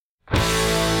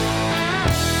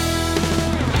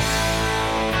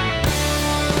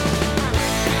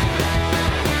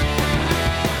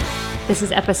This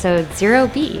is episode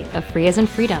 0B of Free as in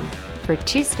Freedom for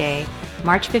Tuesday,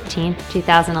 March 15th,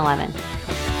 2011.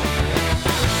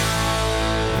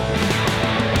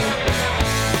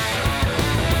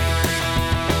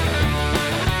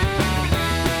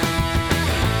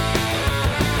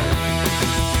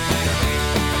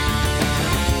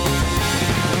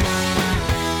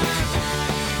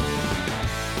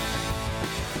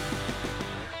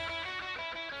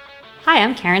 Hi,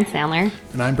 I'm Karen Sandler.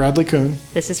 And I'm Bradley Kuhn.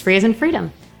 This is Free as in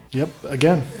Freedom. Yep,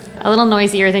 again. A little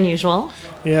noisier than usual.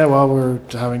 Yeah, well, we're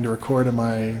having to record in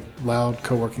my loud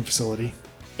co-working facility.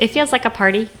 It feels like a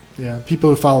party. Yeah, people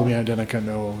who follow me on Identica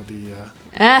know the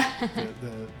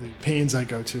pains I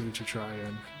go to try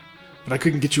and... But I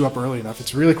couldn't get you up early enough.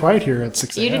 It's really quiet here at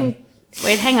 6 a.m. You didn't...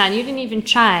 Wait, hang on. You didn't even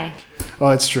try.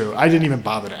 Oh, it's true. I didn't even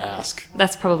bother to ask.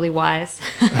 That's probably wise.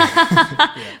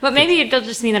 But maybe it'll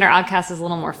just mean that our oddcast is a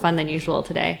little more fun than usual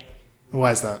today.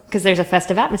 Why is that? Because there's a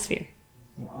festive atmosphere.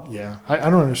 Yeah, I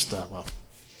don't understand. Well,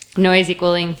 Noise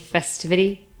equaling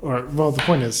festivity. or well, the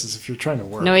point is if you're trying to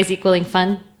work, Noise equaling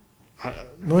fun.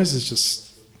 noise is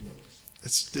just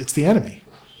it's the enemy.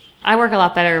 I work a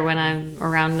lot better when I'm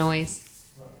around noise.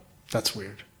 That's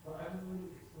weird.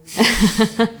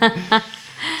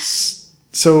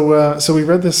 So we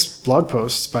read this blog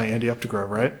post by Andy Updegrove,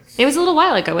 right? It was a little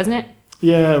while ago, wasn't it?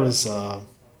 Yeah, it was a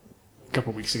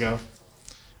couple weeks ago,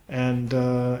 and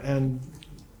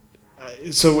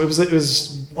so it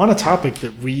was on a topic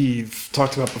that we've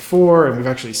talked about before, and we've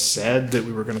actually said that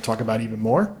we were going to talk about even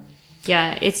more.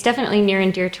 Yeah, it's definitely near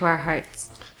and dear to our hearts.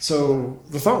 So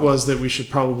the thought was that we should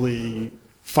probably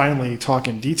finally talk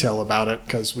in detail about it,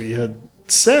 because we had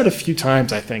said a few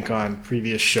times, I think, on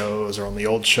previous shows or on the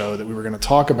old show that we were going to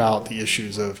talk about the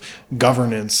issues of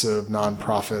governance of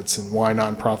nonprofits and why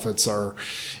nonprofits are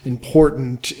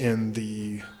important in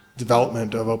the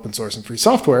development of open source and free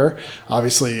software.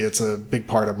 Obviously, it's a big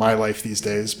part of my life these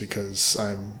days because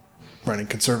I'm running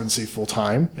Conservancy full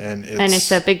time, and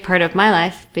it's a big part of my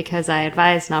life because I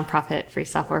advise nonprofit free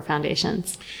software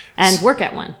foundations and work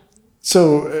at one.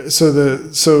 So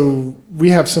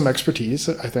we have some expertise,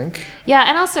 I think. Yeah,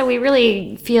 and also we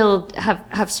really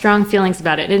have strong feelings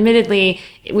about it. Admittedly,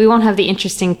 we won't have the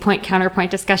interesting point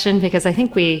counterpoint discussion because I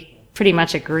think we pretty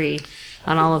much agree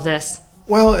on all of this.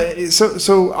 Well,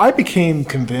 so I became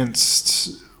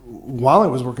convinced while I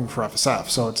was working for FSF.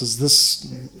 So it's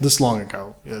this long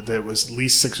ago. That was at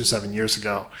least 6 or 7 years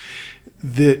ago.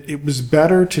 That it was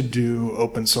better to do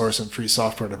open source and free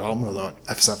software development, although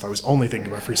at FSF I was only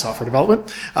thinking about free software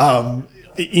development,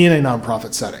 in a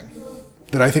nonprofit setting.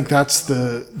 That I think that's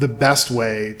the best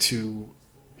way to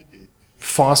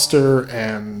foster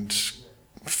and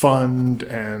fund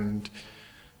and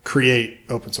create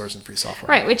open source and free software.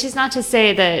 Right, which is not to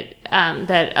say that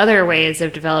that other ways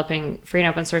of developing free and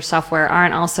open source software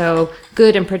aren't also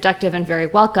good and productive and very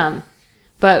welcome,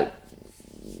 but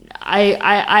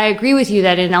I agree with you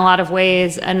that in a lot of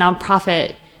ways a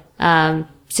nonprofit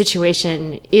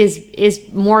situation is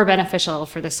more beneficial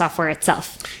for the software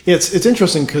itself. Yeah, it's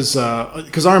interesting because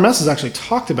RMS has actually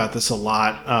talked about this a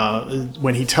lot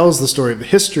when he tells the story of the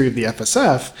history of the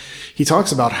FSF. He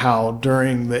talks about how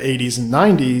during the 80s and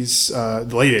 90s,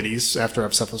 the late 80s after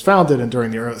FSF was founded, and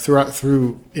during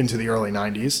through into the early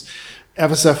 90s,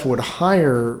 FSF would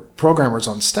hire programmers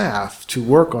on staff to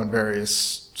work on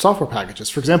various software packages.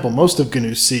 For example, most of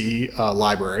GNU-C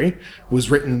library was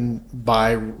written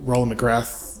by Roland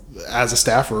McGrath as a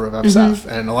staffer of FSF. Mm-hmm.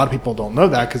 And a lot of people don't know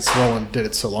that because Roland did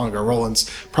it so long ago. Roland's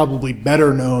probably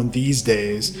better known these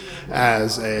days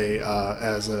as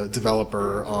a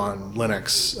developer on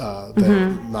Linux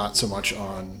than not so much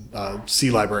on C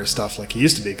library stuff like he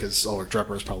used to be, because Ulrich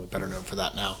Drepper is probably better known for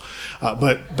that now.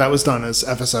 But that was done as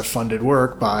FSF funded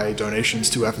work by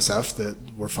donations to FSF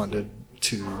that were funded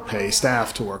to pay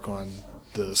staff to work on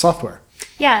the software.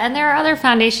 Yeah, and there are other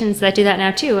foundations that do that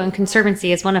now too, and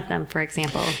Conservancy is one of them, for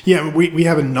example. Yeah, we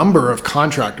have a number of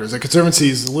contractors. Conservancy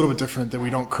is a little bit different, that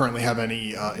we don't currently have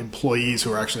any employees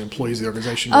who are actually employees of the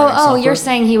organization. Oh, you're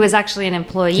saying he was actually an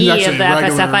employee of the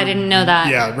FSF. I didn't know that.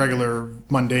 Yeah, regular,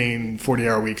 mundane,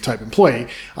 40-hour-a-week type employee.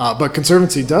 But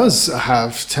Conservancy does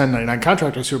have 1099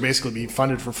 contractors who are basically being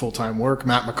funded for full-time work.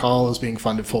 Matt McCall is being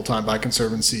funded full-time by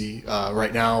Conservancy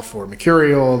right now for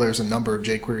Mercurial. There's a number of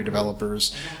jQuery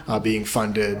developers being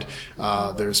funded.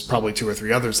 There's probably 2 or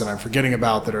 3 others that I'm forgetting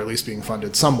about that are at least being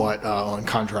funded somewhat on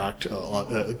contract,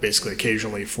 basically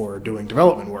occasionally for doing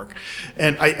development work.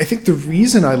 And I think the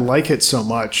reason I like it so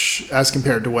much as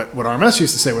compared to what RMS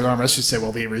used to say,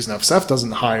 well, the reason FSF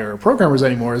doesn't hire programmers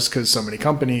anymore is because so many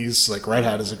companies, like Red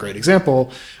Hat is a great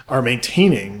example, are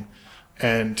maintaining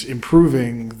and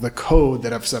improving the code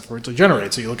that FSF originally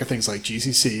generated. So you look at things like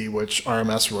GCC, which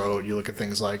RMS wrote. You look at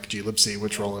things like glibc,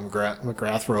 which Roland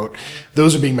McGrath wrote.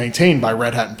 Those are being maintained by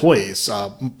Red Hat employees,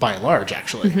 by and large,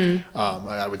 actually.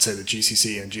 I would say that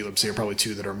GCC and glibc are probably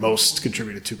two that are most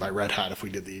contributed to by Red Hat. If we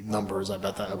did the numbers, I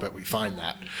bet we find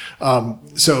that.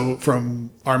 So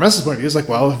from RMS's point of view, it's like,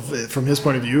 well, from his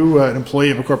point of view, an employee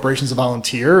of a corporation is a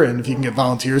volunteer, and if you can get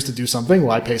volunteers to do something,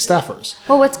 why pay staffers?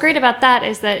 Well, what's great about that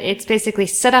is that it's basically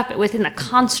set up within the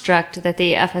construct that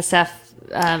the FSF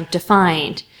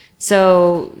defined.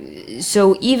 So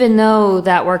even though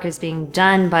that work is being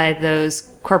done by those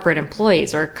corporate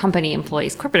employees or company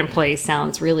employees, corporate employees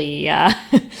sounds really, I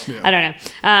don't know.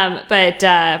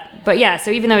 But yeah,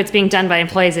 so even though it's being done by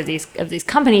employees of these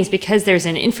companies, because there's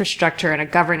an infrastructure and a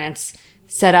governance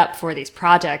set up for these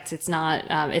projects, it's not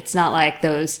like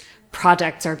those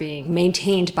projects are being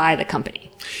maintained by the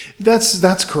company.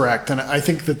 That's correct. And I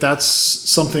think that's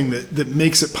something that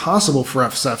makes it possible for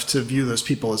FSF to view those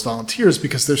people as volunteers,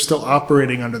 because they're still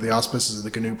operating under the auspices of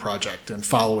the GNU project and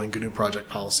following GNU project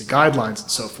policy guidelines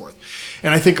and so forth.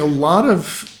 And I think a lot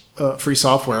of free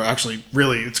software, actually,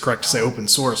 really, it's correct to say open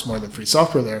source more than free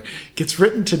software there, gets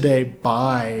written today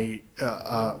by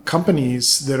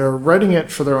companies that are writing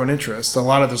it for their own interest. There's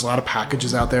a lot of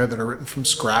packages out there that are written from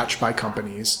scratch by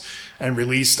companies and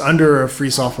released under a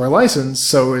free software license,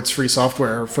 so it's free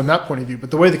software from that point of view. But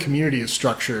the way the community is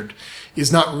structured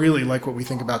is not really like what we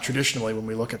think about traditionally when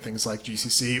we look at things like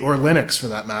GCC or Linux, for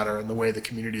that matter, and the way the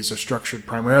communities are structured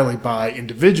primarily by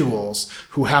individuals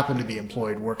who happen to be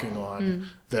employed working on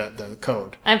the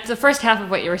code. And for the first half of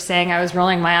what you were saying, I was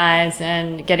rolling my eyes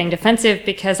and getting defensive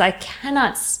because I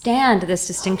cannot stand this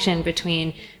distinction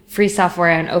between free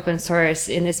software and open source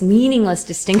in this meaningless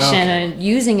distinction, and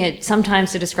using it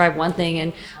sometimes to describe one thing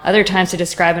and other times to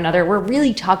describe another. We're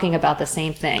really talking about the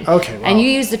same thing. Okay, wow. And you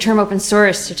use the term open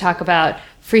source to talk about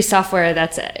free software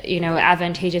that's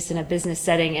advantageous in a business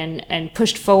setting and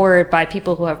pushed forward by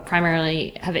people who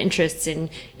primarily have interests in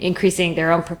increasing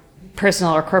their own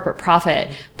personal or corporate profit,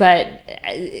 but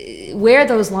where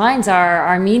those lines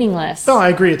are meaningless. No, I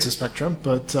agree, it's a spectrum,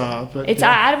 but it's yeah.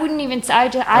 I wouldn't even. I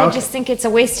just think it's a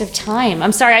waste of time.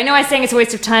 I'm sorry. I know I'm saying it's a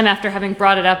waste of time after having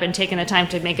brought it up and taken the time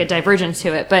to make a divergence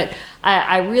to it, but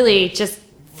I really just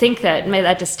think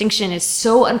that distinction is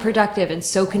so unproductive and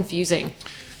so confusing.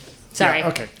 Sorry. Yeah,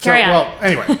 okay. Carry on. Well,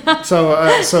 anyway,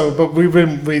 but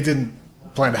we didn't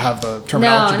plan to have the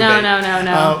terminology debate.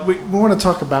 No. We want to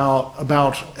talk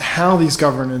about how these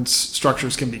governance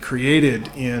structures can be created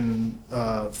in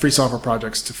free software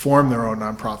projects to form their own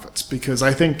nonprofits, because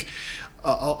I think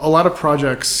a lot of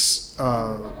projects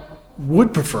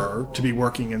would prefer to be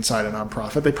working inside a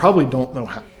nonprofit. They probably don't know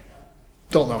how.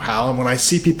 And when I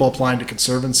see people applying to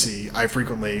Conservancy, I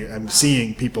frequently am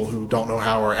seeing people who don't know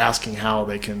how or asking how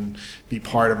they can be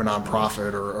part of a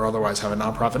nonprofit or otherwise have a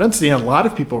nonprofit entity. And a lot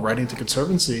of people writing to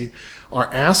Conservancy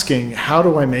are asking, how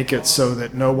do I make it so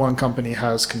that no one company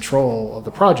has control of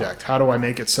the project? How do I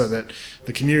make it so that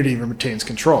the community retains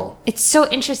control? It's so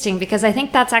interesting because I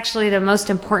think that's actually the most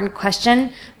important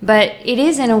question, but it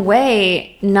is in a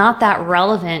way not that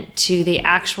relevant to the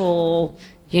actual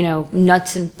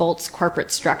nuts and bolts corporate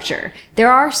structure.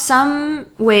 There are some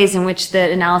ways in which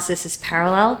the analysis is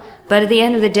parallel, but at the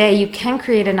end of the day, you can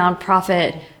create a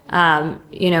nonprofit,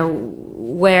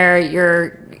 where you're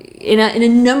in a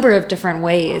number of different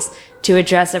ways to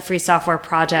address a free software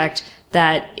project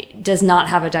that does not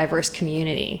have a diverse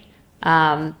community.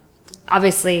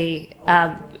 Obviously,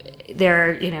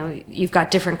 you've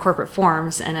got different corporate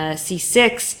forms, and a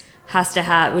C6 has to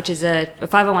have, which is a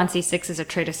 501c6 is a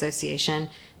trade association.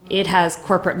 It has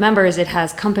corporate members, it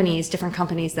has different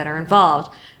companies that are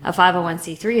involved. A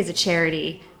 501c3 is a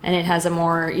charity, and it has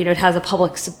it has a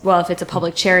public, if it's a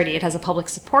public charity, it has a public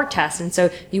support test. And so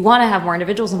you want to have more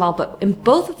individuals involved, but in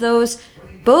both of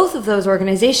those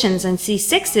organizations and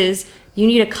C6s, you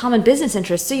need a common business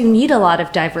interest. So you need a lot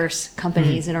of diverse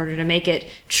companies in order to make it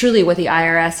truly what the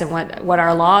IRS and what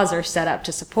our laws are set up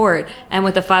to support. And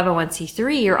with the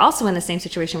 501c3, you're also in the same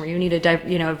situation where you need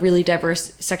a really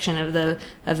diverse section of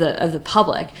the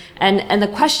public. And the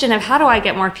question of how do I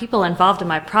get more people involved in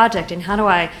my project and how do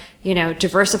I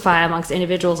diversify amongst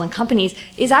individuals and companies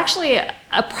is actually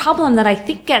a problem that I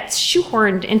think gets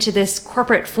shoehorned into this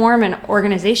corporate form and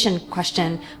organization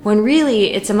question, when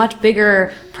really it's a much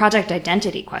bigger project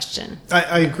identity question.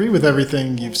 I agree with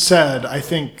everything you've said. I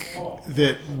think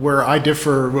that where I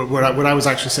differ, what I was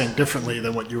actually saying differently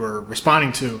than what you were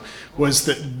responding to, was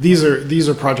that these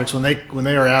are projects when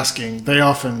they are asking, they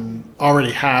often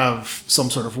already have some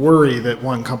sort of worry that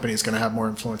one company is going to have more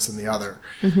influence than the other,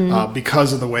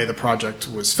 because of the way the project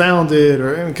was founded,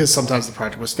 or because sometimes the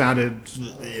project was founded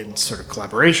in sort of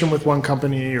collaboration with one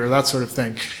company or that sort of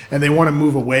thing, and they want to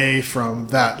move away from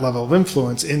that level of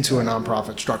influence into a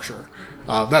nonprofit structure.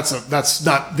 That's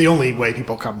not the only way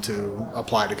people come to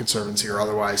apply to Conservancy or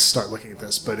otherwise start looking at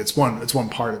this, but it's one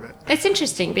part of it. It's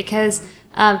interesting because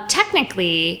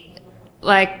technically,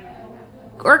 like,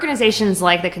 organizations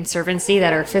like the Conservancy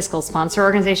that are fiscal sponsor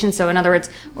organizations, so in other words,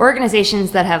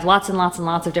 organizations that have lots and lots and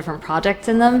lots of different projects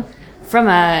in them, from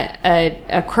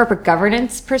a corporate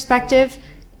governance perspective,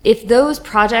 if those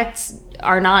projects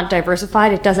are not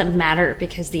diversified, it doesn't matter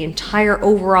because the entire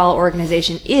overall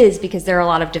organization is, because there are a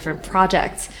lot of different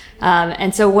projects.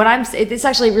 And so this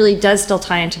actually really does still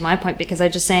tie into my point, because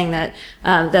I'm just saying that,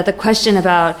 that the question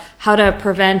about how to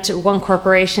prevent one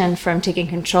corporation from taking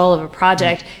control of a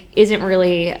project isn't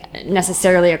really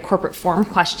necessarily a corporate form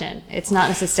question. It's not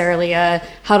necessarily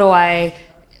how do I,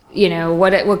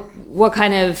 what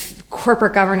kind of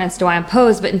corporate governance do I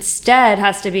impose, but instead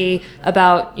has to be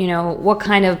about, what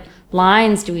kind of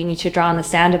lines do we need to draw in the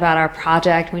sand about our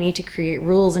project? We need to create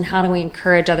rules, and how do we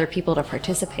encourage other people to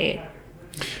participate?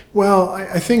 Well,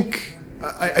 I think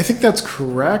that's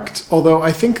correct. Although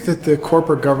I think that the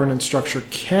corporate governance structure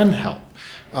can help,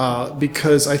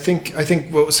 because I think.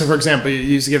 Well, so for example, you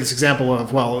used to give this example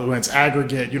of, well, when it's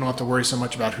aggregate, you don't have to worry so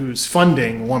much about who's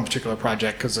funding one particular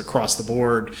project because across the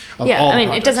board.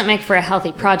 It doesn't make for a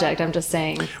healthy project. I'm just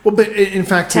saying. Well, but in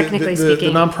fact, technically the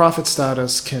speaking, nonprofit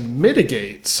status can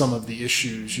mitigate some of the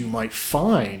issues you might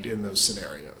find in those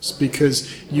scenarios,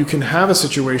 because you can have a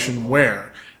situation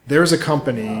where there's a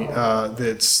company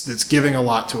that's giving a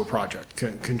lot to a project,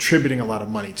 contributing a lot of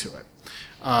money to it.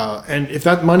 And if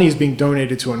that money is being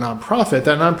donated to a nonprofit,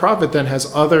 that nonprofit then has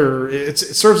it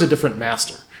serves a different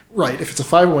master, right? If it's a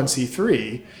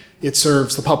 501c3, it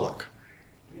serves the public.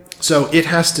 So it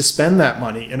has to spend that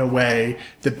money in a way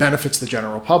that benefits the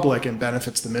general public and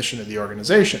benefits the mission of the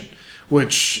organization,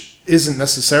 which isn't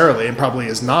necessarily, and probably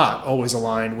is not, always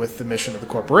aligned with the mission of the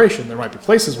corporation. There might be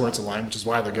places where it's aligned, which is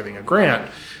why they're giving a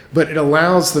grant, but it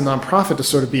allows the nonprofit to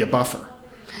sort of be a buffer.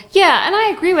 Yeah, and I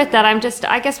agree with that.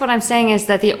 I guess what I'm saying is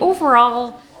that the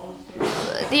overall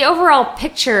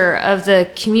picture of the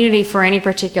community for any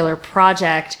particular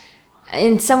project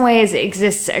in some ways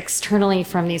exists externally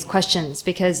from these questions,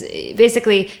 because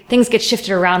basically things get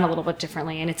shifted around a little bit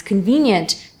differently, and it's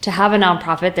convenient to have a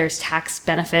nonprofit. There's tax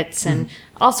benefits and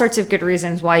all sorts of good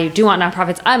reasons why you do want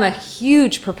nonprofits. I'm a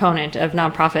huge proponent of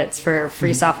nonprofits for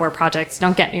free software projects.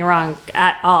 Don't get me wrong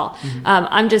at all.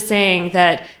 I'm just saying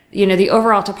that the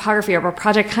overall topography of a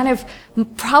project kind of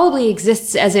probably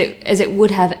exists as it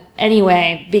would have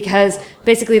anyway, because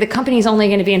basically the company is only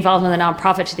going to be involved in the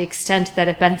nonprofit to the extent that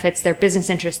it benefits their business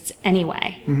interests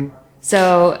anyway.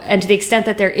 So, and to the extent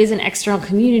that there is an external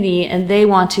community and they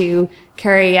want to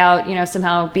carry out,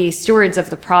 somehow be stewards of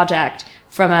the project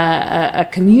from a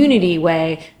community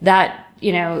way, that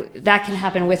that can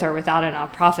happen with or without a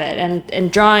nonprofit,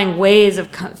 and drawing ways of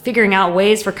figuring out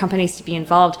ways for companies to be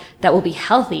involved that will be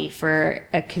healthy for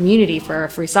a community, for a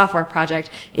free software project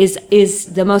is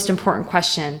the most important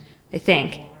question, I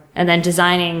think. And then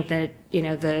designing the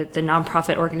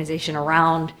nonprofit organization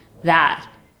around that.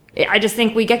 I just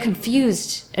think we get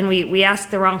confused and we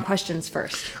ask the wrong questions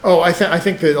first. Oh, I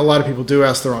think that a lot of people do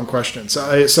ask the wrong questions.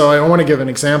 So I want to give an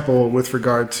example with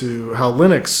regard to how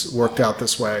Linux worked out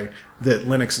this way that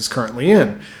Linux is currently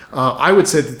in. I would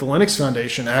say that the Linux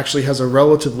Foundation actually has a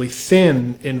relatively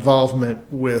thin involvement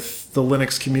with the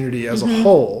Linux community as a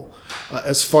whole,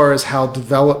 as far as how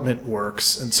development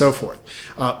works and so forth.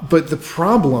 But the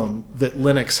problem that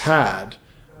Linux had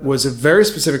was a very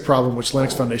specific problem which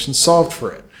Linux Foundation solved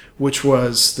for it, which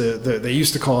was they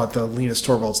used to call it the Linus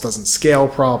Torvalds doesn't scale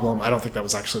problem. I don't think that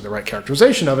was actually the right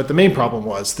characterization of it. The main problem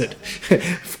was that,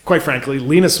 quite frankly,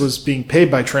 Linus was being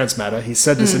paid by Transmeta. He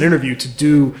said this in an interview to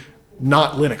do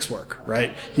not Linux work,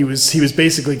 right? He was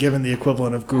basically given the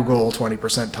equivalent of Google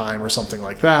 20% time or something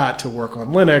like that to work on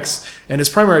Linux, and his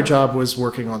primary job was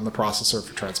working on the processor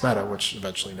for Transmeta, which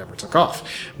eventually never took off.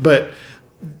 But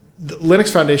the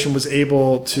Linux Foundation was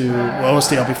able to,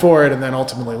 OSDL before it, and then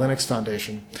ultimately Linux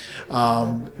Foundation,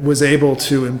 was able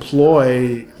to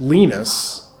employ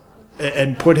Linus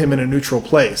and put him in a neutral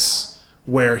place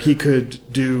where he could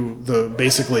do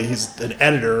basically he's an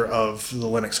editor of the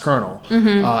Linux kernel.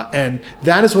 And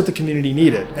that is what the community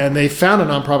needed. And they found a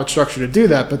nonprofit structure to do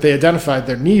that, but they identified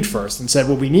their need first and said,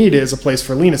 what we need is a place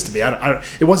for Linus to be.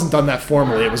 It wasn't done that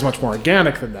formally. It was much more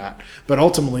organic than that. But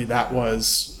ultimately, that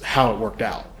was how it worked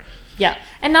out. Yeah.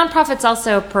 And nonprofits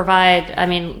also provide, I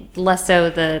mean, less so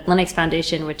the Linux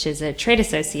Foundation, which is a trade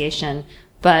association,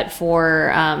 but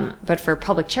for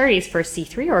public charities, for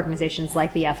C3 organizations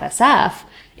like the FSF,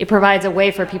 it provides a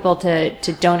way for people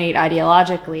to donate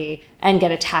ideologically and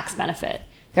get a tax benefit.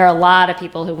 There are a lot of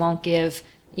people who won't give,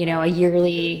 a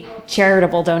yearly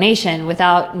charitable donation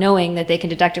without knowing that they can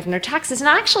deduct it from their taxes. And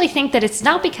I actually think that it's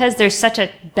not because there's such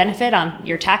a benefit on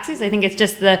your taxes. I think it's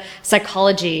just the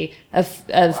psychology of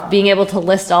being able to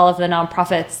list all of the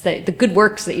nonprofits, the good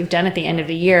works that you've done at the end of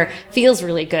the year feels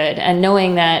really good. And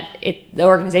knowing that the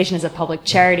organization is a public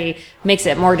charity makes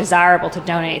it more desirable to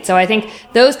donate. So I think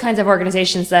those kinds of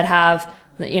organizations that have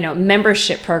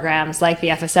membership programs like the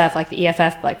FSF, like the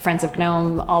EFF, like Friends of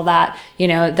GNOME, all that,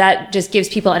 that just gives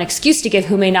people an excuse to give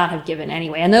who may not have given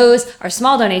anyway. And those are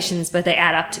small donations, but they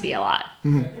add up to be a lot.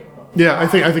 Mm-hmm. Yeah, I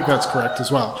think that's correct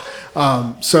as well.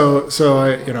 So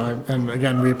and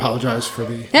again, we apologize for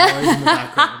the noise in the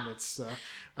background. It's,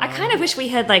 I kind of wish we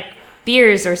had like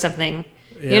beers or something,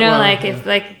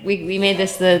 if we made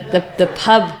this the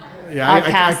pub. Yeah,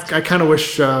 I kind of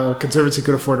wish Conservancy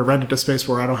could afford to rent a space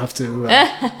where I don't have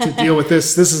to deal with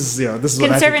this. This is what I have to deal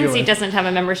Conservancy with. doesn't have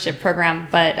a membership program,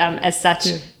 but as such,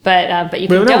 but you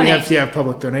can donate. We have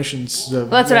public donations. Well,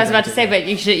 that's what I was about to say. But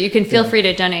you can feel free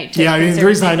to donate. To the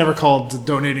reason I never called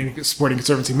donating supporting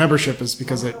Conservancy membership is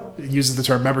because it uses the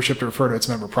term membership to refer to its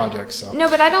member projects. So. No,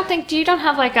 but I don't think. You don't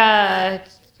have like a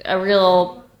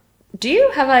real. Do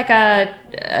you have like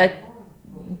a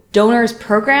donors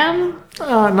program?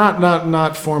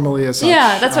 Not formally as such.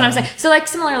 Yeah, that's what I'm saying. So like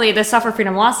similarly, the Software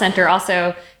Freedom Law Center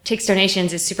also takes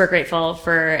donations, is super grateful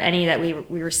for any that we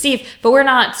receive, but we're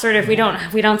not we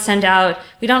don't send out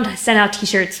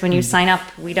t-shirts when you sign up.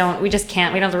 We just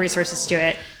can't. We don't have the resources to do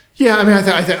it. Yeah, I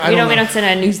mean, we don't send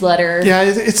a newsletter. Yeah,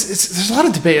 it's there's a lot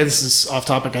of debate. This is off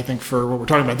topic, I think, for what we're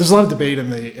talking about. There's a lot of debate in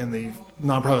the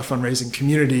nonprofit fundraising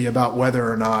community about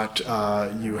whether or not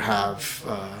you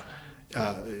have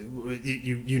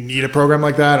you need a program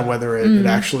like that and whether it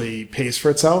actually pays for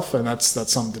itself, and that's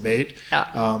some debate.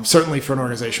 Yeah. Certainly for an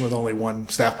organization with only one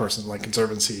staff person like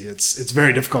Conservancy, it's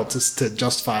very difficult to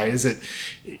justify.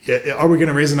 Are we going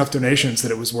to raise enough donations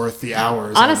that it was worth the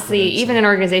hours? Honestly, even an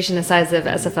organization the size of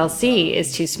SFLC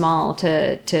is too small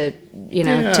to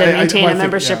maintain a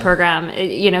membership program,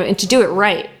 and to do it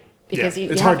right. Because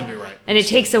it's hard to do right. And it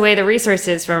takes away the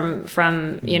resources from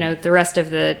the rest of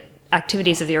the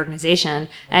activities of the organization,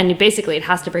 and basically it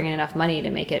has to bring in enough money to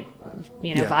make it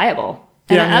viable.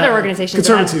 And other organizations,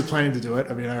 Conservancy is planning to do it.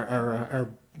 I mean,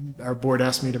 our board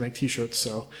asked me to make T-shirts,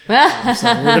 so we're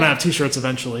going to have T-shirts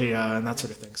eventually and that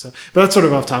sort of thing. So, but that's sort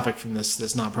of off topic from this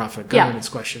nonprofit governance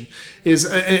question.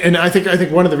 And I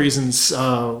think one of the reasons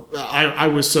I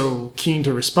was so keen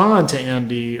to respond to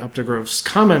Andy Updegrove's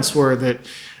comments were that.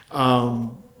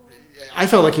 I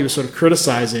felt like he was sort of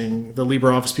criticizing the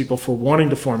LibreOffice people for wanting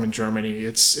to form in Germany.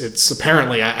 It's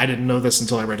apparently, I didn't know this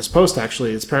until I read his post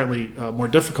actually, it's apparently more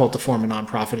difficult to form a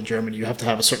nonprofit in Germany. You have to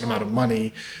have a certain amount of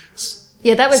money.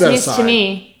 Yeah, that was news to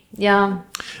me. Yeah.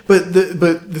 But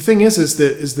the thing is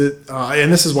that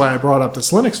and this is why I brought up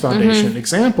this Linux Foundation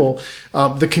example.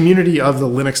 The community of the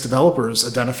Linux developers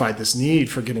identified this need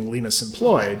for getting Linus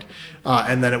employed,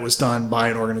 and then it was done by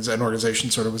an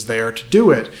organization sort of was there to do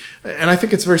it. And I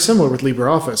think it's very similar with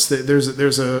LibreOffice.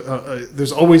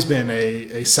 There's always been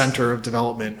a center of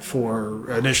development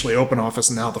for initially OpenOffice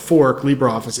and now the fork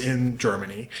LibreOffice in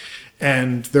Germany.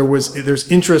 And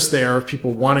there's interest there of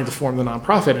people wanting to form the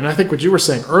nonprofit. And I think what you were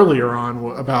saying earlier on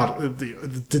about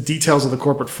the details of the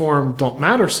corporate form don't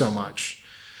matter so much.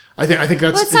 I think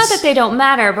that's. Well, it's not that they don't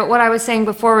matter, but what I was saying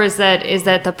before is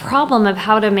that the problem of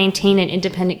how to maintain an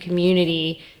independent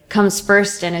community comes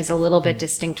first and is a little bit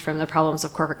distinct from the problems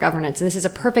of corporate governance. And this is a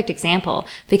perfect example,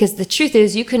 because the truth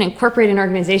is you can incorporate an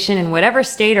organization in whatever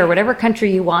state or whatever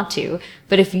country you want to,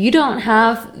 but if you don't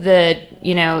have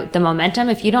the momentum,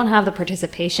 if you don't have the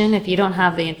participation, if you don't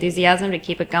have the enthusiasm to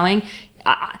keep it going,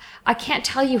 I can't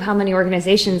tell you how many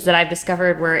organizations that I've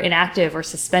discovered were inactive or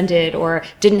suspended or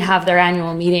didn't have their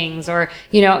annual meetings or,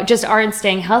 just aren't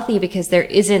staying healthy because there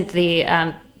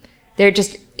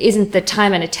just isn't the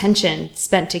time and attention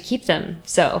spent to keep them.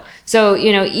 So,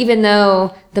 even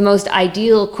though the most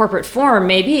ideal corporate form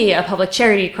may be a public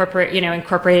charity corporate,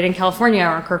 incorporated in California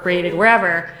or incorporated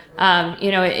wherever,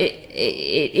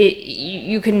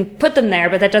 You can put them there,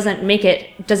 but that doesn't make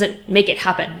it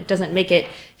happen. It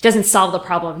doesn't solve the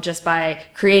problem just by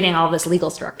creating all this legal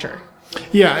structure.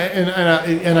 Yeah,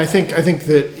 and I think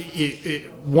that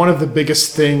one of the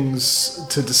biggest things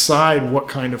to decide what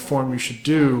kind of form we should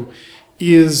do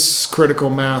is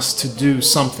critical mass to do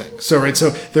something. So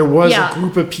there was a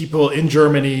group of people in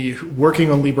Germany working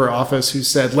on LibreOffice who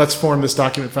said, let's form this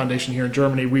document foundation here in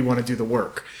Germany. We want to do the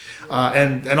work.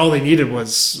 And all they needed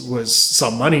was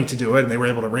some money to do it, and they were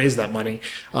able to raise that money.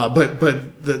 But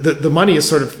the money is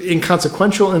sort of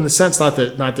inconsequential in the sense, not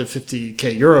that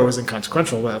 50k euro is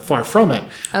inconsequential, far from it.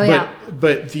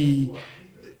 But the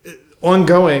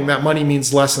ongoing, that money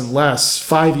means less and less.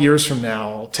 5 years from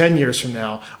now, 10 years from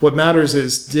now, what matters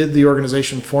is, did the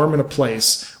organization form in a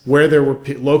place where there were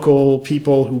local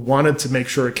people who wanted to make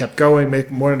sure it kept going,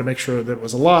 wanted to make sure that it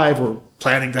was alive, or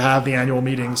planning to have the annual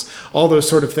meetings, all those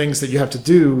sort of things that you have to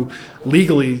do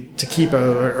legally to keep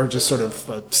or just sort of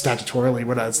statutorily,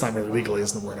 it's not really legally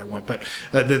isn't the word I want, but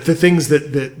the things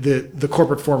that the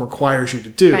corporate form requires you to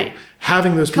do, right.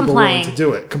 Having those people willing to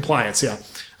do it, compliance, yeah.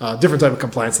 Different type of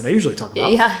compliance than I usually talk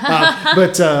about. Yeah.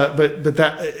 But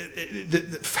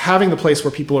having the place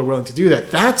where people are willing to do that,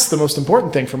 that's the most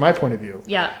important thing from my point of view.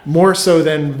 Yeah. More so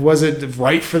than, was it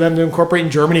right for them to incorporate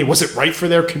in Germany? Was it right for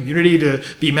their community to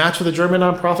be matched with a German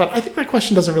nonprofit? I think that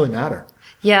question doesn't really matter.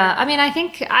 Yeah, I mean, I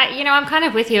think, I'm kind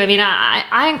of with you. I mean,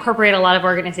 I incorporate a lot of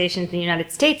organizations in the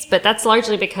United States, but that's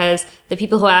largely because the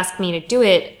people who ask me to do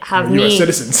it have U.S.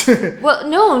 citizens. Well,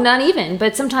 no, not even.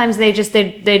 But sometimes they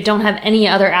don't have any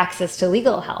other access to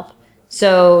legal help.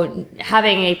 So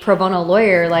having a pro bono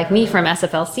lawyer like me from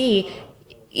SFLC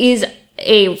is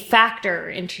a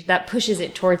factor that pushes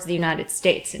it towards the United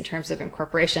States in terms of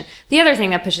incorporation. The other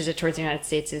thing that pushes it towards the United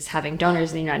States is having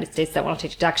donors in the United States that want to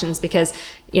take deductions, because,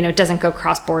 it doesn't go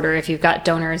cross-border. If you've got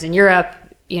donors in Europe,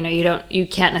 you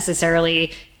can't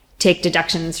necessarily take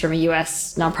deductions from a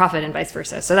U.S. nonprofit and vice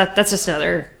versa. So that's just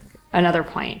another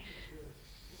point.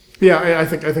 Yeah, I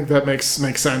think that makes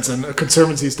sense, and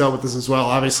Conservancy's dealt with this as well.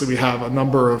 Obviously, we have a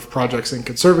number of projects in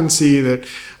Conservancy that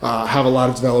have a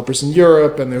lot of developers in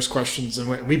Europe, and there's questions, and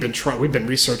we've been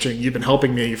researching. You've been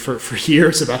helping me for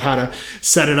years about how to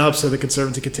set it up so the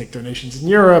Conservancy can take donations in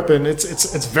Europe, and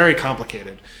it's very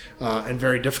complicated and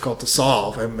very difficult to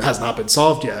solve, and has not been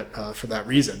solved yet for that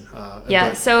reason.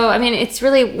 So I mean, it's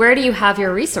really, where do you have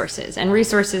your resources? And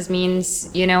resources means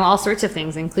all sorts of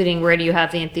things, including where do you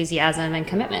have the enthusiasm and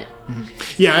commitment. Mm-hmm.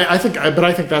 Yeah, I think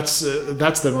that's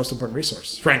the most important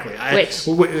resource, frankly.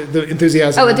 The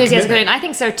enthusiasm. Oh, enthusiasm. I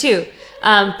think so too.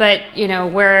 But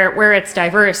where it's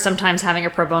diverse, sometimes having a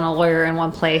pro bono lawyer in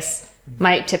one place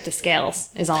might tip the scales,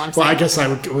 is all I'm saying. Well,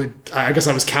 I guess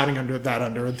I was counting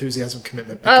under enthusiasm,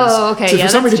 commitment. Okay. So for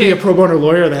somebody to be a pro bono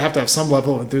lawyer, they have to have some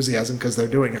level of enthusiasm because they're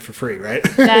doing it for free, right?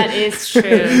 That is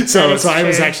true. So I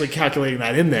was actually calculating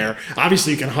that in there.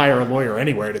 Obviously, you can hire a lawyer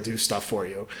anywhere to do stuff for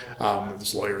you.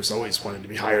 There's lawyers always wanting to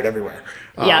be hired everywhere.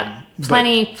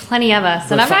 Plenty of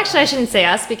us. And I shouldn't say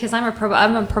us, because I'm a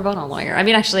pro bono lawyer. I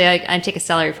mean, actually, I take a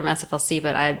salary from SFLC,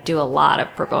 but I do a lot of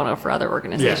pro bono for other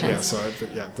organizations.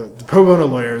 The pro bono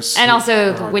lawyers. And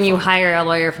also, when you hire a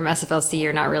lawyer from SFLC,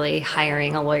 you're not really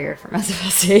hiring a lawyer from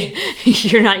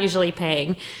SFLC. You're not usually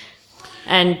paying.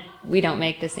 And we don't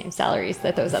make the same salaries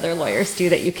that those other lawyers do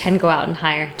that you can go out and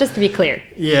hire, just to be clear.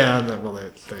 Yeah,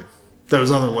 those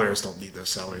other lawyers don't need those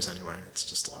salaries anyway. It's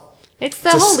just... It's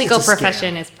the whole legal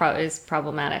profession is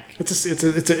problematic.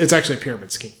 It's actually a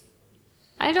pyramid scheme.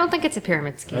 I don't think it's a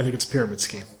pyramid scheme. I think it's a pyramid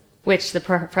scheme. Which, the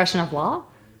profession of law?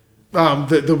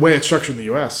 The way it's structured in the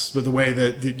U.S., but the way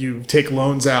that you take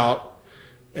loans out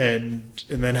and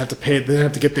then have to get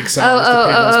big salaries to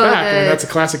pay those back. I mean, that's a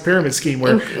classic pyramid scheme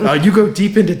where you go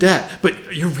deep into debt,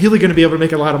 but you're really going to be able to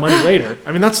make a lot of money later.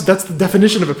 I mean, that's the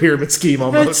definition of a pyramid scheme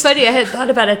almost. It's funny. I had thought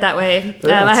about it that way.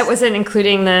 I wasn't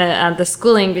including the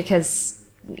schooling because,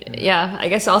 I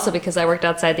guess also because I worked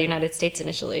outside the United States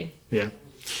initially. Yeah.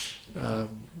 Well,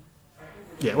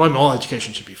 all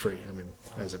education should be free. I mean,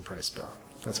 as in price, but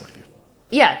that's my view.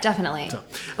 Yeah, definitely. So,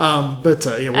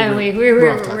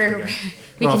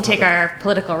 we can take our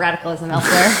political radicalism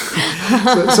elsewhere.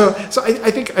 so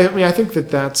I think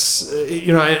that's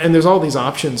and there's all these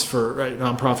options for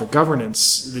nonprofit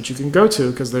governance that you can go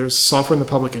to, because there's Software in the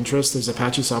Public Interest, there's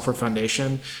Apache Software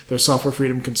Foundation, there's Software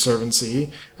Freedom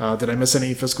Conservancy. Did I miss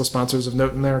any fiscal sponsors of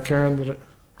note in there, Karen?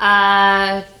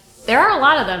 There are a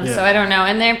lot of them, so I don't know,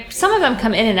 and some of them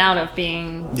come in and out of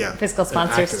being fiscal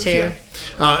sponsors active, too. Yeah.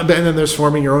 And then there's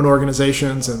forming your own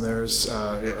organizations, and there's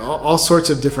all sorts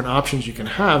of different options you can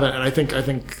have. And I think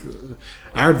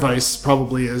our advice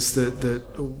probably is that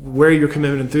where your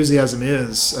commitment and enthusiasm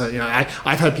is,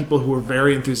 I've had people who are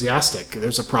very enthusiastic.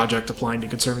 There's a project applying to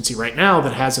Conservancy right now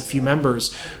that has a few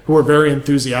members who are very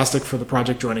enthusiastic for the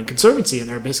project joining Conservancy, and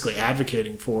they're basically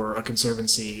advocating for a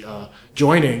Conservancy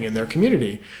joining in their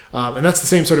community. And that's the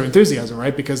same sort of enthusiasm,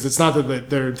 right? Because it's not that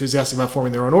they're enthusiastic about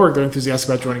forming their own org, they're enthusiastic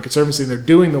about joining Conservancy, and they're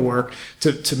doing the work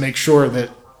to make sure that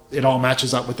it all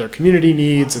matches up with their community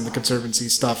needs, and the Conservancy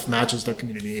stuff matches their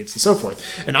community needs, and so forth.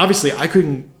 And obviously, I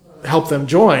couldn't help them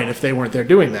join if they weren't there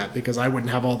doing that, because I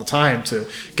wouldn't have all the time to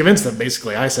convince them.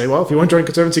 Basically, I say, well, if you want to join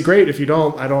Conservancy, great. If you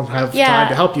don't, I don't have time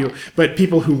to help you. But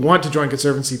people who want to join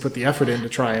Conservancy put the effort in to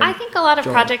try and I think a lot of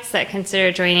projects that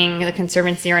consider joining the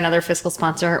Conservancy or another fiscal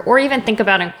sponsor, or even think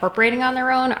about incorporating on their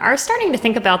own, are starting to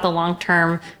think about the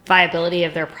long-term viability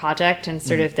of their project and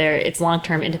sort of its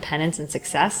long-term independence and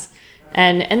success.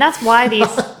 And that's why these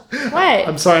what?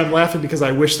 I'm sorry, I'm laughing because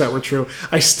I wish that were true.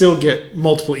 I still get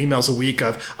multiple emails a week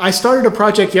of, I started a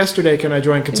project yesterday, can I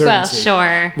join Conservancy?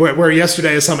 Well, sure. Where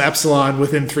yesterday is some epsilon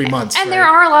within 3 months. And right? there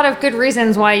are a lot of good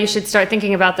reasons why you should start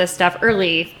thinking about this stuff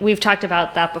early. We've talked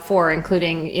about that before,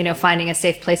 including, finding a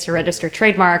safe place to register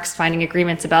trademarks, finding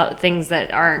agreements about things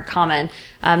that aren't common,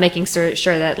 making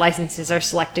sure that licenses are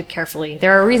selected carefully.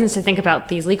 There are reasons to think about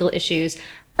these legal issues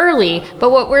early,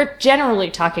 but what we're generally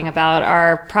talking about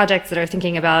are projects that are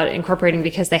thinking about incorporating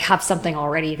because they have something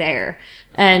already there.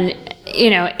 And,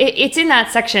 it's in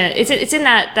that section, it's in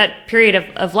that period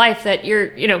of life that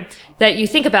that you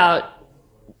think about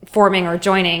forming or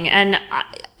joining. And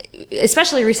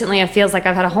especially recently, it feels like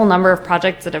I've had a whole number of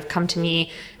projects that have come to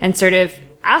me and sort of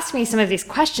asked me some of these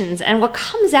questions. And what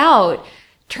turns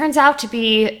out to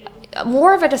be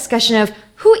more of a discussion of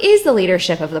who is the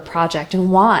leadership of the project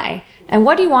and why? And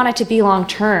what do you want it to be long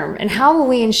term? And how will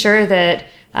we ensure that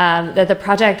that the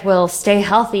project will stay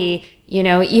healthy,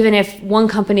 even if one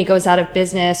company goes out of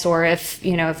business, or if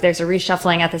there's a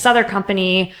reshuffling at this other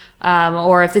company,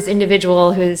 or if this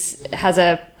individual has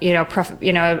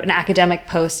an academic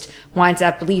post winds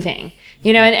up leaving.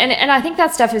 And I think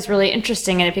that stuff is really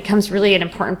interesting, and it becomes really an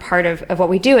important part of what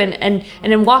we do. And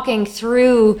in walking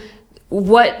through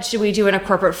what should we do in a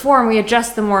corporate forum, we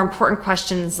address the more important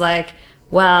questions like,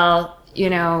 well,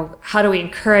 how do we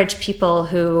encourage people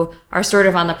who are sort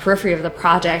of on the periphery of the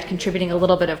project, contributing a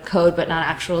little bit of code, but not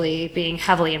actually being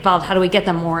heavily involved? How do we get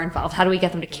them more involved? How do we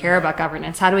get them to care about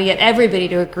governance? How do we get everybody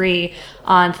to agree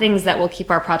on things that will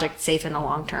keep our project safe in the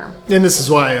long term? And this is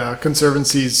why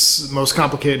Conservancy's most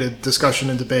complicated discussion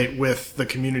and debate with the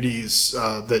communities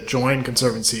that join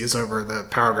Conservancy is over the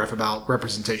paragraph about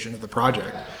representation of the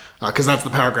project. Because that's the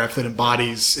paragraph that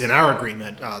embodies, in our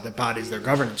agreement, that embodies their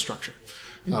governance structure.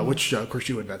 Which of course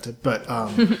you invented, but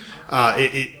that's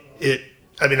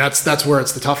where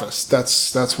it's the toughest.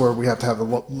 That's where we have to have the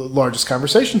largest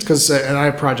conversations. Because and I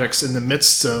have projects in the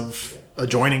midst of a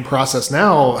joining process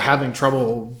now, having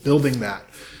trouble building that.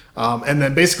 And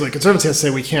then basically Conservancy has to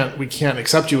say, we can't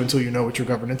accept you until you know what your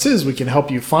governance is. We can help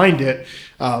you find it,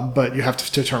 but you have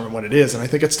to determine what it is. And I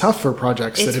think it's tough for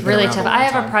projects that have been around a long time. It's really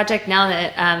tough. I have a project now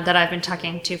that I've been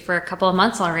talking to for a couple of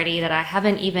months already that I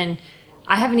haven't even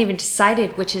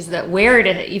decided where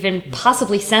to even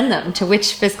possibly send them to,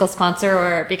 which fiscal sponsor,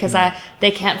 or because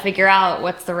they can't figure out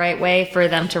what's the right way for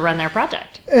them to run their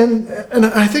project. And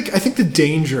I think the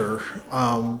danger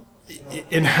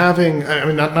in having,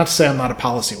 not to say I'm not a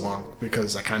policy wonk,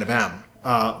 because I kind of am,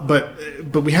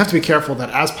 but we have to be careful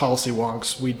that as policy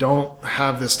wonks, we don't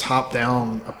have this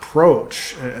top-down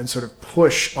approach and sort of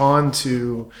push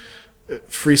onto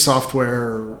free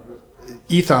software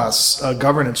ethos,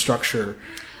 governance structure,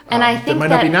 and I think that might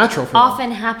not be natural for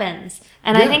often them. happens.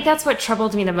 And I think that's what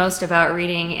troubled me the most about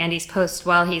reading Andy's post.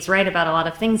 While he's right about a lot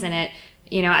of things in it,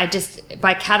 I just,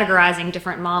 by categorizing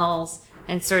different models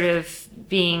and sort of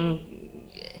being,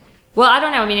 well, I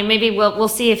don't know. Maybe we'll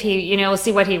see if he, we'll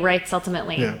see what he writes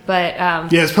ultimately. Yeah. But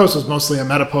his post was mostly a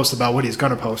meta post about what he's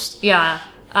going to post. Yeah.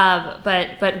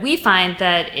 But we find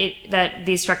that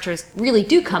these structures really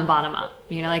do come bottom up.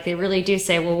 They really do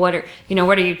say, well, what are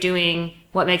you doing?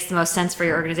 What makes the most sense for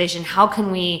your organization? How can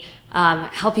we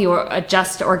help you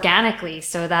adjust organically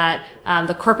so that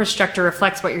the corporate structure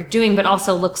reflects what you're doing, but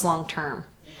also looks long term?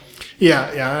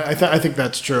 Yeah. I think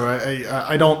that's true.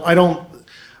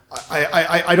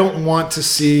 I don't want to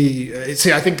see.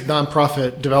 I think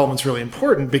nonprofit development's really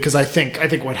important because I think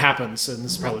what happens, and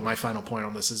this is probably my final point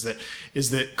on this, is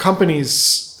that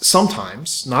companies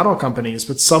sometimes, not all companies,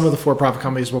 but some of the for-profit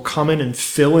companies will come in and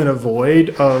fill in a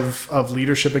void of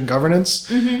leadership and governance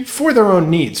for their own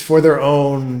needs, for their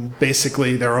own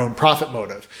profit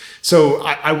motive. So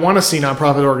I want to see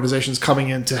nonprofit organizations coming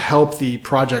in to help the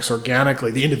projects organically,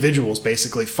 the individuals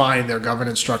basically find their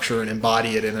governance structure and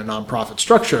embody it in a nonprofit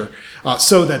structure,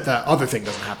 so that the other thing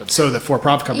doesn't happen. So that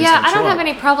for-profit companies Yeah, don't I don't show have up.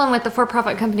 any problem with the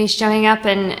for-profit companies showing up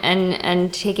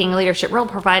and taking a leadership role,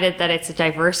 provided that it's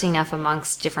diverse enough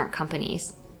amongst different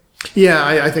companies. Yeah,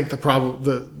 I think the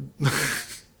problem,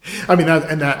 I mean,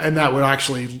 that would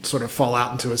actually sort of fall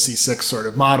out into a C6 sort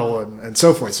of model and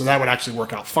so forth. So that would actually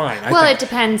work out fine. Well, it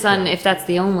depends on if that's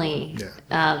the only, Yeah.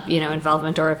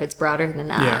 involvement, or if it's broader than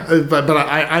that. Yeah, but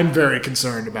I'm very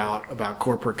concerned about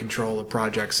corporate control of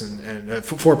projects and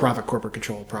for-profit corporate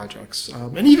control of projects,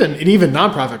 and even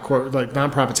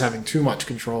nonprofits having too much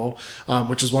control,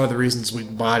 which is one of the reasons we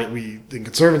in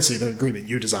Conservancy, the agreement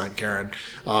you designed, Karen,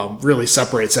 really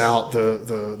separates out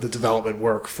the development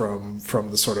work from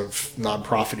the sort of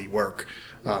nonprofit-y work.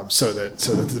 So that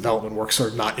the development work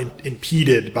sort of not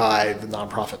impeded by the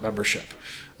nonprofit membership,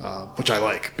 which I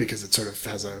like because it sort of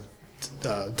has a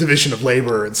division of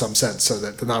labor in some sense, so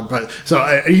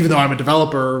that even though I'm a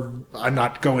developer, I'm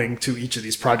not going to each of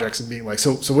these projects and being like,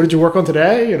 so what did you work on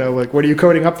today? What are you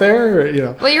coding up there?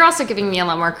 Or, Well, you're also giving me a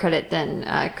lot more credit than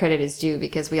credit is due,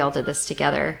 because we all did this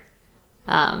together.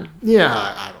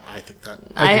 Yeah, I think that.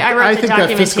 I wrote I the think that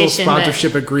fiscal documentation that-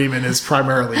 sponsorship agreement is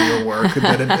primarily your work.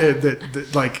 that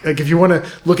like if you want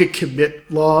to look at commit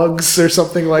logs or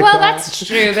something like Well, that. that's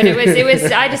true, but it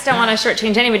was. I just don't want to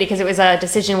shortchange anybody, because it was a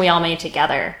decision we all made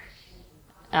together.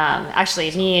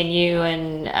 Actually, me and you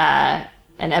and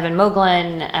Evan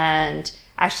Moglin, and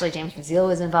actually James Bazile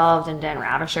was involved, and Dan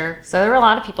Ravisher. So there were a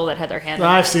lot of people that had their hand in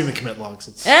I've it. seen the commit logs.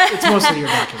 It's mostly your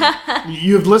document.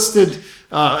 You've listed,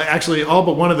 actually, all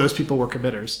but one of those people were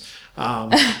committers.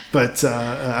 But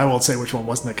I won't say which one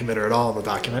wasn't a committer at all in the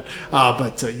document.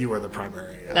 But you were the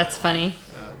primary That's funny.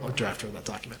 drafter of that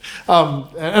document.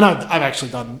 And I've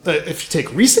actually done, if you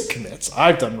take recent commits,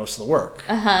 I've done most of the work.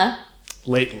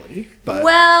 Lately. But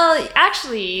Well,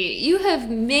 actually, you have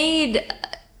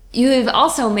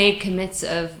also made commits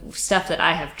of stuff that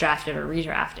I have drafted or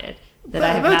redrafted that I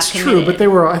have that's not true, committed. but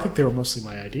I think they were mostly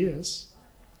my ideas.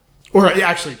 Or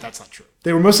actually, that's not true.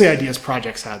 They were mostly ideas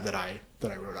projects had that I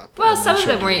wrote up. Well, and some then of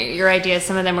them showed were you. your ideas,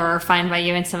 some of them were refined by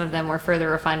you, and some of them were further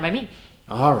refined by me.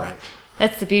 All right.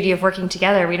 That's the beauty of working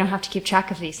together. We don't have to keep track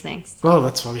of these things. Well,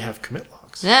 that's why we have commit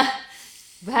logs.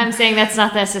 But I'm saying that's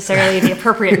not necessarily the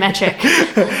appropriate metric.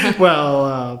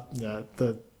 Well,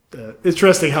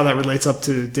 interesting how that relates up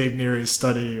to Dave Neary's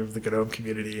study of the GNOME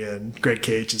community and Greg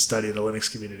Cage's study of the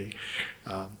Linux community.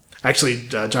 Actually,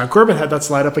 John Corbett had that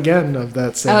slide up again of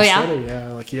that same Oh, yeah? study. Yeah,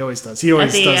 like he always does. He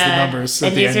always At the, does the numbers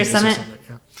End at the User Summit?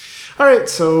 Yeah. All right,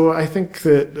 so I think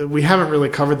that we haven't really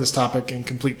covered this topic in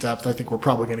complete depth. I think we're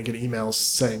probably going to get emails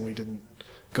saying we didn't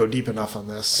go deep enough on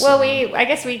this. Well, I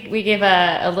guess we gave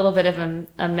a little bit of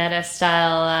a meta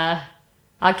style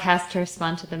podcast to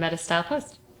respond to the meta style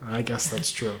post. I guess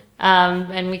that's true.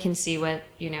 And we can see what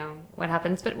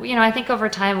happens. But I think over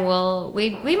time we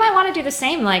might want to do the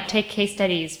same, like take case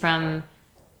studies from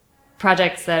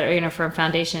projects that are from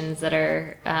foundations that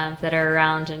are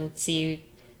around, and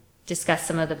discuss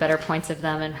some of the better points of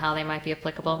them and how they might be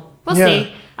applicable. We'll Yeah.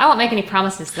 see. I won't make any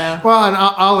promises though. Well, and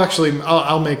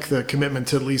I'll make the commitment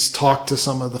to at least talk to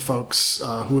some of the folks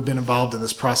who have been involved in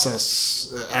this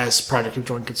process as Project of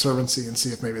Joint Conservancy and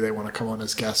see if maybe they want to come on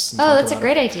as guests. And Oh, talk that's a about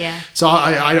great it. idea. So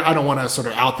I don't want to sort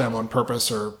of out them on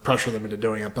purpose or pressure them into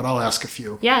doing it, but I'll ask a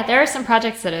few. Yeah, there are some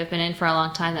projects that have been in for a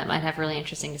long time that might have really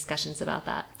interesting discussions about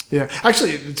that. Yeah,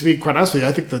 actually, to be quite honest with you,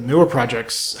 I think the newer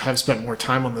projects have spent more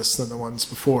time on this than the ones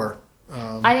before.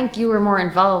 I think you were more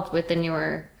involved with the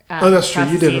newer Oh, that's true.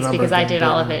 You did a processes number because of I them, did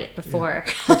all but, of it before.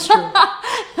 That's true.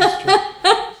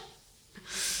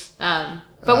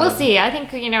 But we'll see. I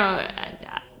think,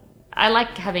 I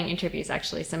like having interviews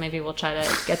actually, so maybe we'll try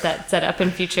to get that set up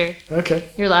in future. Okay.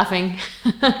 You're laughing.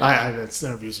 It's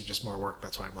interviews are just more work.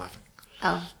 That's why I'm laughing.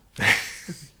 Oh.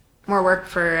 More work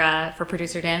for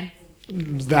producer Dan.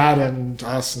 That and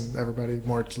us and everybody,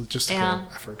 more logistical Yeah.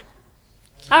 effort.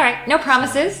 All right, no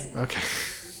promises. Okay.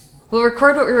 We'll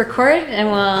record what we record, and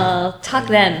we'll talk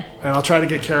then. And I'll try to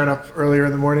get Karen up earlier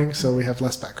in the morning so we have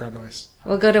less background noise.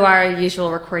 We'll go to our usual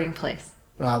recording place.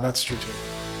 That's true too.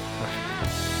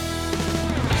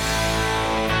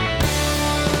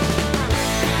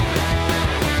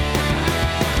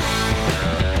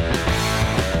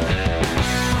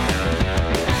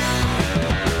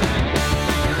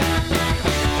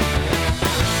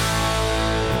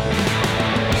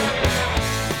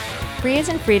 Free as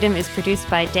in Freedom is produced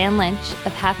by Dan Lynch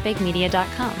of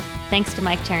halfbakedmedia.com. Thanks to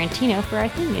Mike Tarantino for our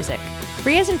theme music.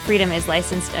 Free as in Freedom is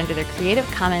licensed under the Creative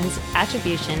Commons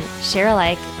Attribution Share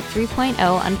Alike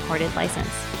 3.0 Unported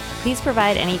license. Please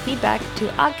provide any feedback to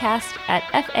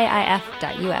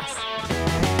oddcast@faif.us.